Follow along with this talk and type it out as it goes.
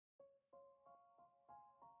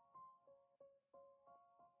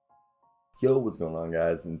Yo, what's going on,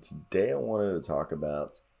 guys? And today I wanted to talk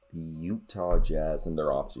about the Utah Jazz and their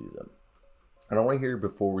offseason. And I want to hear,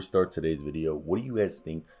 before we start today's video, what do you guys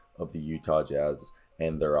think of the Utah Jazz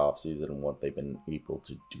and their offseason and what they've been able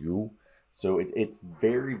to do? So it's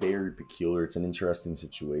very, very peculiar. It's an interesting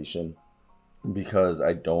situation because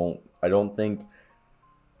I don't think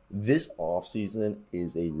this offseason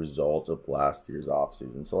is a result of last year's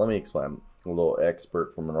offseason. So let me explain. A little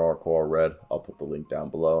expert from an article I read. I'll put the link down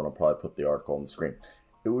below, and I'll probably put the article on the screen.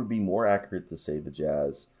 It would be more accurate to say the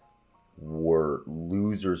Jazz were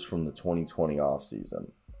losers from the 2020 offseason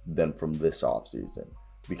than from this offseason,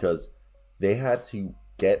 because they had to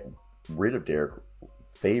get rid of Derrick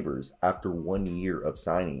Favors after 1 year of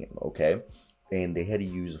signing him, okay? And they had to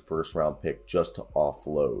use a first-round pick just to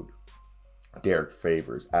offload Derrick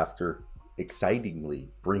Favors after excitingly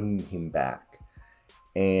bringing him back.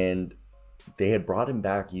 And they had brought him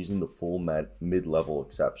back using the full mid-level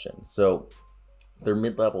exception. So their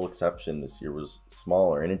mid-level exception this year was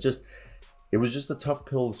smaller, and it was just a tough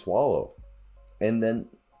pill to swallow. And then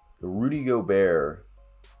Rudy Gobert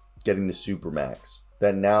getting the supermax,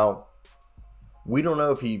 that now we don't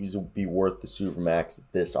know if he would be worth the supermax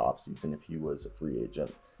this offseason if he was a free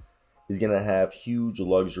agent, is going to have huge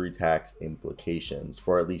luxury tax implications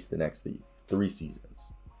for at least the next three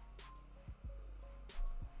seasons.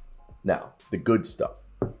 Now, the good stuff.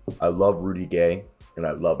 I love Rudy Gay and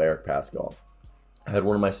I love Eric Paschall. I had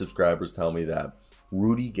one of my subscribers tell me that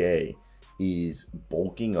Rudy Gay is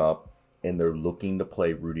bulking up and they're looking to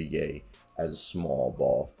play Rudy Gay as a small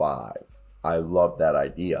ball 5. I love that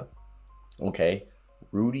idea. Okay,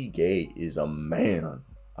 Rudy Gay is a man.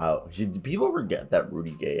 People forget that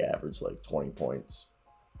Rudy Gay averaged like 20 points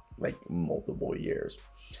like multiple years.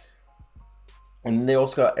 And they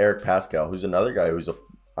also got Eric Paschall, who's another guy who's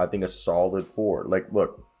I think a solid 4. Like,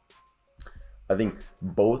 look, I think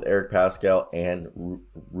both Eric Paschall and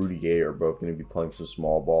Rudy Gay are both going to be playing some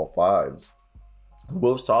small ball 5s. We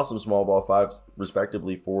both saw some small ball 5s,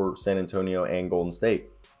 respectively, for San Antonio and Golden State.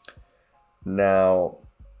 Now,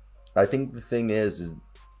 I think the thing is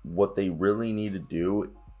what they really need to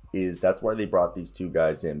do is, that's why they brought these two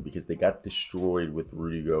guys in, because they got destroyed with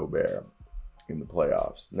Rudy Gobert in the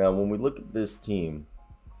playoffs. Now, when we look at this team,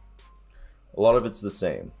 a lot of it's the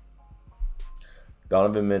same.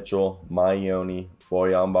 Donovan Mitchell, Bojan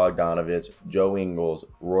Bogdanovic, Joe Ingles,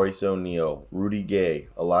 Royce O'Neal, Rudy Gay,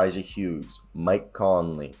 Elijah Hughes, Mike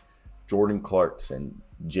Conley, Jordan Clarkson,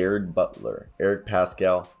 Jared Butler, Eric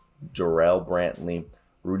Paschall, Jarrell Brantley,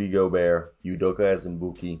 Rudy Gobert, Udoka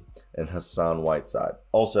Azubuike, and Hassan Whiteside.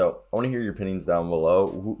 Also, I want to hear your opinions down below.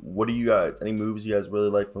 What do you guys, any moves you guys really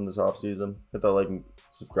like from this offseason? Hit that like and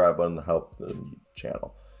subscribe button to help the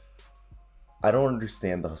channel. I don't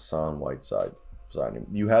understand the Hassan Whiteside signing.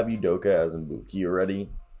 You have Udoka Azubuike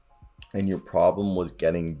already, and your problem was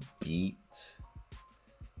getting beat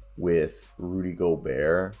with Rudy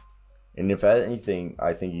Gobert. And if anything,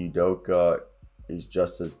 I think Udoka is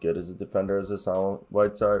just as good as a defender as Hassan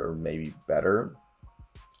Whiteside, or maybe better.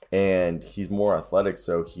 And he's more athletic,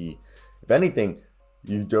 so if anything,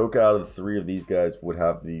 Udoka out of the 3 of these guys would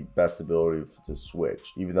have the best ability to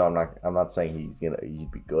switch. Even though I'm not saying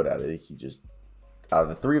he'd be good at it. He just, out of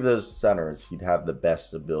the 3 of those centers, he'd have the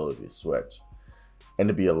best ability to switch, and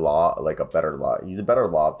to be a better lob. He's a better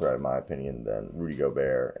lob threat, in my opinion, than Rudy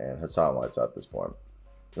Gobert and Hassan Whiteside at this point.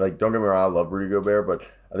 Like, don't get me wrong, I love Rudy Gobert, but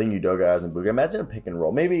I think Udoka Azubuike. Imagine a pick and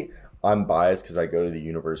roll. Maybe I'm biased because I go to the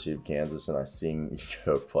University of Kansas and I've seen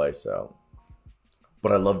Udoka play, so.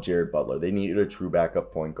 But I love Jared Butler. They needed a true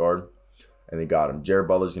backup point guard, and they got him. Jared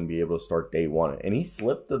Butler's going to be able to start day 1. And he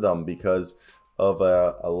slipped to them because of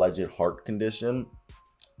a alleged heart condition.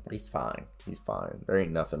 But he's fine. He's fine. There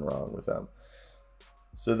ain't nothing wrong with him.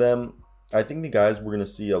 So then, I think the guys we're going to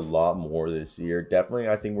see a lot more this year. Definitely,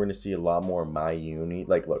 I think we're going to see a lot more Mayuni.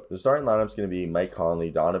 Like, look, the starting lineup's going to be Mike Conley,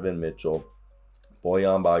 Donovan Mitchell,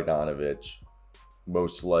 Bojan Bogdanovic,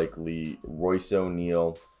 most likely Royce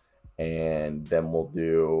O'Neal, and then we'll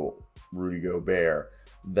do Rudy Gobert.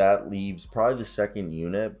 That leaves probably the second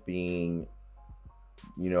unit being,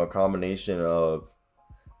 a combination of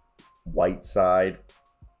Whiteside,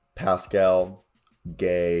 Paschall,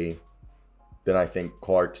 Gay, then I think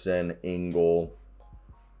Clarkson, Ingle.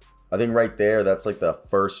 I think right there, that's like the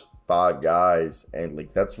first 5 guys, and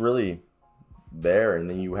like that's really there. And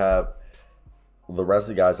then you have the rest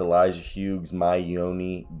of the guys: Elijah Hughes,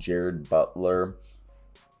 Mayuni, Jared Butler.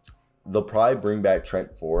 They'll probably bring back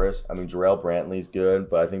Trent Forrest. I mean, Jarrell Brantley's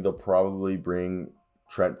good, but I think they'll probably bring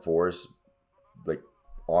Trent Forrest like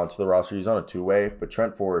onto the roster. He's on a 2-way, but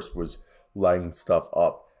Trent Forrest was lighting stuff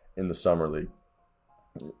up in the summer league.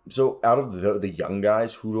 So out of the young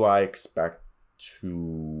guys, who do I expect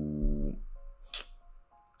to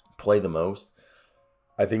play the most?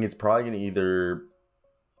 I think it's probably going to either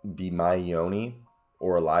be Maione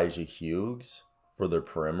or Elijah Hughes for their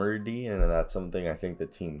perimeter D, and that's something I think the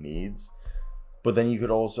team needs. But then you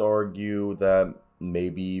could also argue that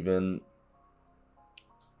maybe even,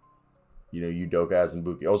 Udoka has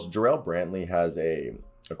Mbuki. Also, Jarrell Brantley has a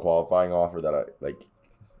qualifying offer that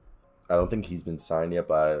I don't think he's been signed yet,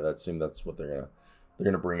 but I assume that's what they're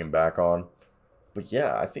gonna bring him back on. But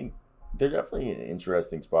yeah, I think they're definitely an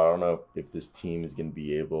interesting spot. I don't know if this team is gonna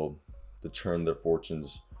be able to turn their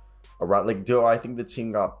fortunes around. Like, do I think the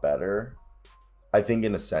team got better? I think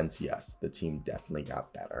in a sense, yes, the team definitely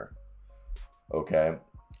got better. Okay,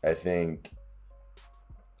 I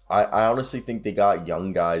honestly think they got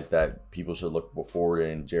young guys that people should look forward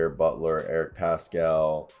in. Jared Butler, Eric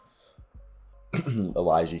Paschall,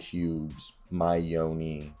 Elijah Hughes,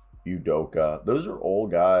 Maione, Udoka. Those are all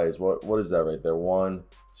guys. What is that right there? 1,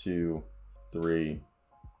 2, 3,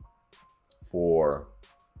 4,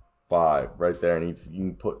 5 right there. And if you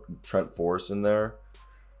can put Trent Forrest in there,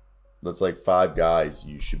 that's like 5 guys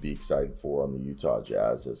you should be excited for on the Utah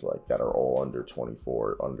Jazz that are all under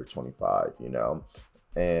 24, under 25,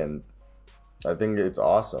 And I think it's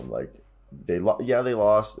awesome. Like they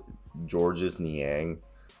lost Georges Niang,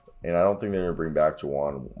 and I don't think they're gonna bring back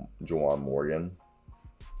Juwan Morgan.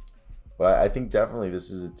 But I think definitely this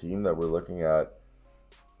is a team that we're looking at.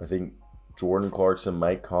 I think Jordan Clarkson,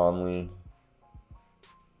 Mike Conley.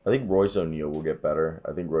 I think Royce O'Neal will get better.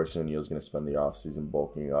 I think Royce O'Neal is going to spend the offseason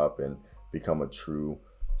bulking up and become a true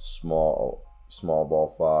small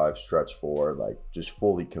ball 5, stretch 4, just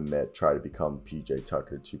fully commit, try to become PJ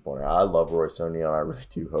Tucker 2.0. I love Royce O'Neal. I really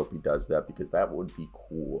do hope he does that because that would be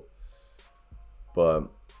cool. But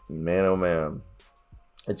man, oh man,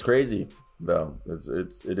 it's crazy though.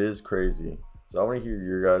 It is crazy. So I want to hear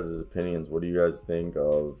your guys' opinions. What do you guys think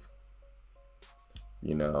of,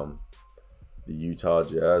 the Utah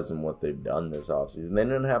Jazz and what they've done this offseason? They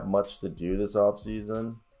didn't have much to do this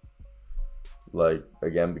offseason.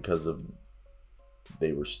 Again, because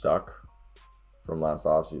they were stuck from last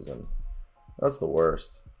offseason. That's the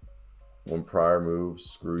worst. When prior moves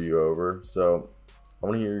screw you over. So I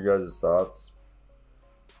want to hear your guys' thoughts.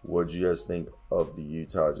 What do you guys think of the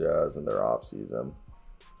Utah Jazz and their offseason?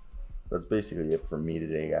 That's basically it for me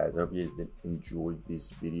today, guys. I hope you guys enjoyed this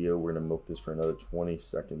video. We're going to milk this for another 20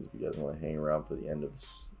 seconds if you guys want to hang around for the end of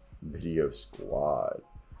this video, squad.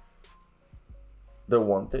 The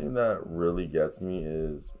one thing that really gets me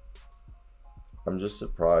is I'm just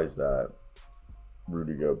surprised that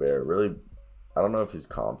Rudy Gobert really, I don't know if his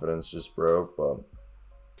confidence just broke, but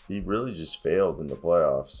he really just failed in the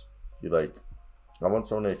playoffs. I want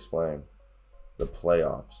someone to explain. The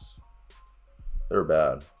playoffs. They were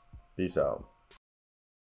bad. Peace out.